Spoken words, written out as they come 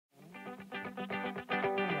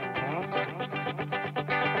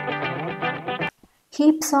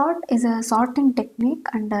Heap sort is a sorting technique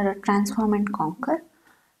under transform and conquer.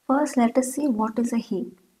 First, let us see what is a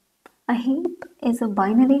heap. A heap is a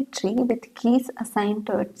binary tree with keys assigned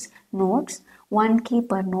to its nodes, one key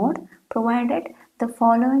per node, provided the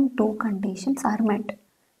following two conditions are met.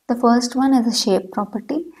 The first one is a shape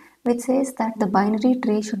property, which says that the binary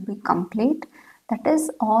tree should be complete, that is,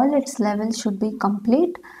 all its levels should be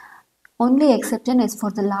complete. Only exception is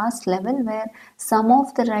for the last level where some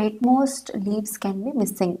of the rightmost leaves can be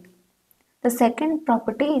missing. The second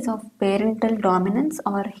property is of parental dominance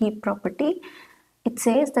or heap property. It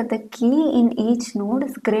says that the key in each node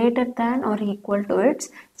is greater than or equal to its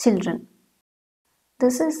children.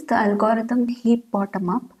 This is the algorithm heap bottom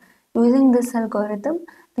up. Using this algorithm,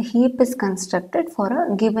 the heap is constructed for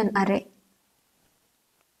a given array.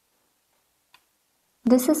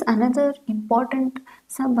 This is another important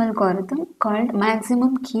sub-algorithm called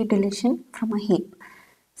maximum key deletion from a heap.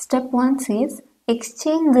 Step 1 says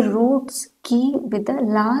exchange the root's key with the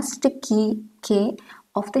last key k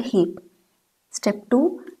of the heap. Step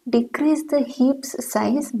 2 decrease the heap's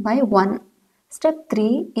size by 1. Step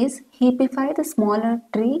 3 is heapify the smaller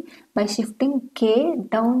tree by shifting k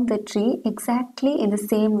down the tree exactly in the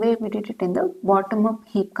same way we did it in the bottom-up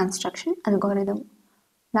heap construction algorithm.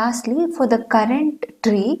 Lastly, for the current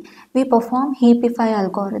tree, we perform heapify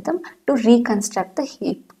algorithm to reconstruct the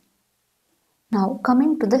heap. Now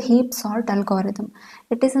coming to the heap sort algorithm.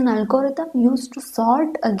 It is an algorithm used to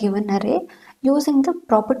sort a given array using the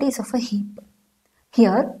properties of a heap.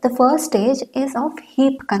 Here, the first stage is of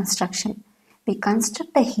heap construction. We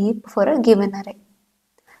construct a heap for a given array.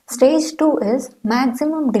 Stage 2 is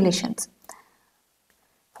maximum deletions.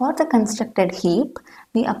 For the constructed heap,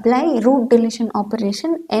 we apply root deletion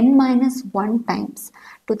operation n-1 times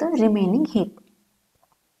to the remaining heap.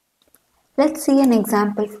 Let's see an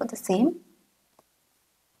example for the same.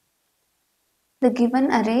 The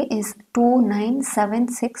given array is 2, 9, 7,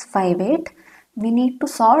 6, 5, 8. We need to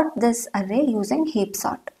sort this array using heap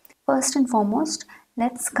sort. First and foremost,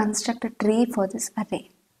 let's construct a tree for this array.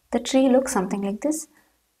 The tree looks something like this: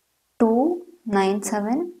 2, 9,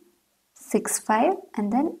 7, 6, 5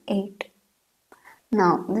 and then 8.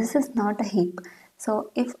 Now this is not a heap.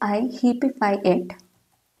 So if I heapify it,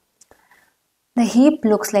 the heap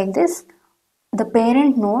looks like this. The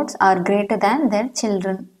parent nodes are greater than their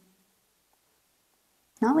children.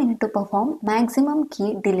 Now we need to perform maximum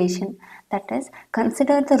key deletion, that is,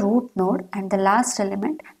 consider the root node and the last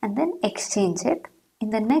element and then exchange it.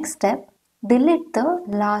 In the next step, delete the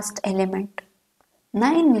last element.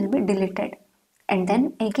 9 will be deleted and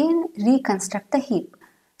then again reconstruct the heap.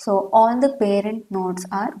 So all the parent nodes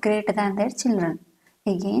are greater than their children.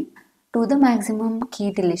 Again do the maximum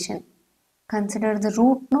key deletion. Consider the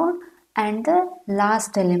root node and the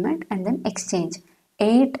last element and then exchange.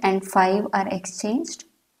 8 and 5 are exchanged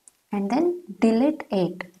and then delete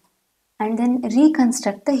 8 and then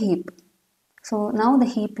reconstruct the heap. So now the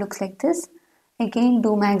heap looks like this. Again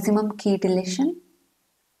do maximum key deletion.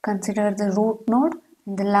 Consider the root node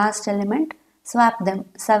and the last element, swap them.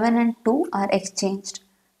 7 and 2 are exchanged.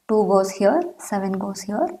 2 goes here, 7 goes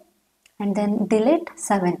here and then delete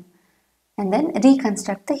 7 and then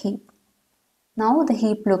reconstruct the heap. Now the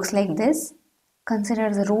heap looks like this. Consider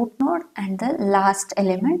the root node and the last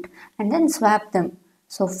element and then swap them.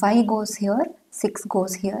 So 5 goes here, 6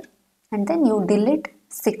 goes here and then you delete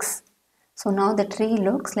 6. So now the tree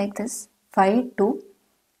looks like this: 5, 2.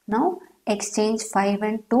 Now exchange 5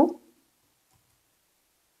 and 2.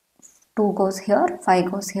 2 goes here,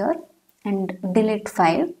 5 goes here and delete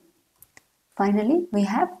 5. Finally we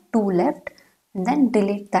have 2 left and then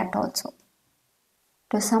delete that also.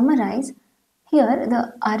 To summarize, here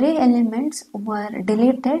the array elements were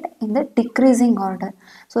deleted in the decreasing order.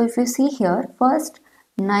 So if you see here, first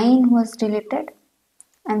 9 was deleted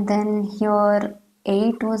and then here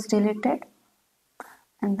 8 was deleted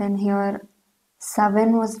and then here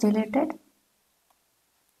 7 was deleted.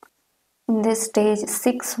 In this stage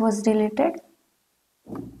 6 was deleted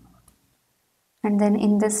and then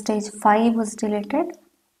in this stage 5 was deleted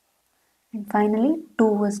and finally 2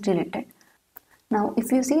 was deleted. Now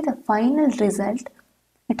if you see the final result,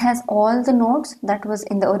 it has all the nodes that was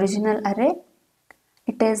in the original array.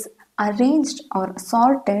 It is arranged or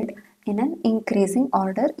sorted in an increasing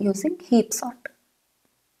order using heap sort.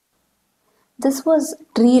 This was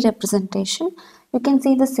tree representation. You can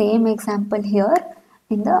see the same example here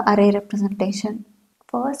in the array representation.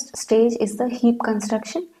 First stage is the heap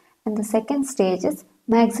construction and the second stage is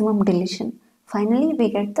maximum deletion. Finally we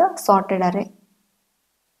get the sorted array.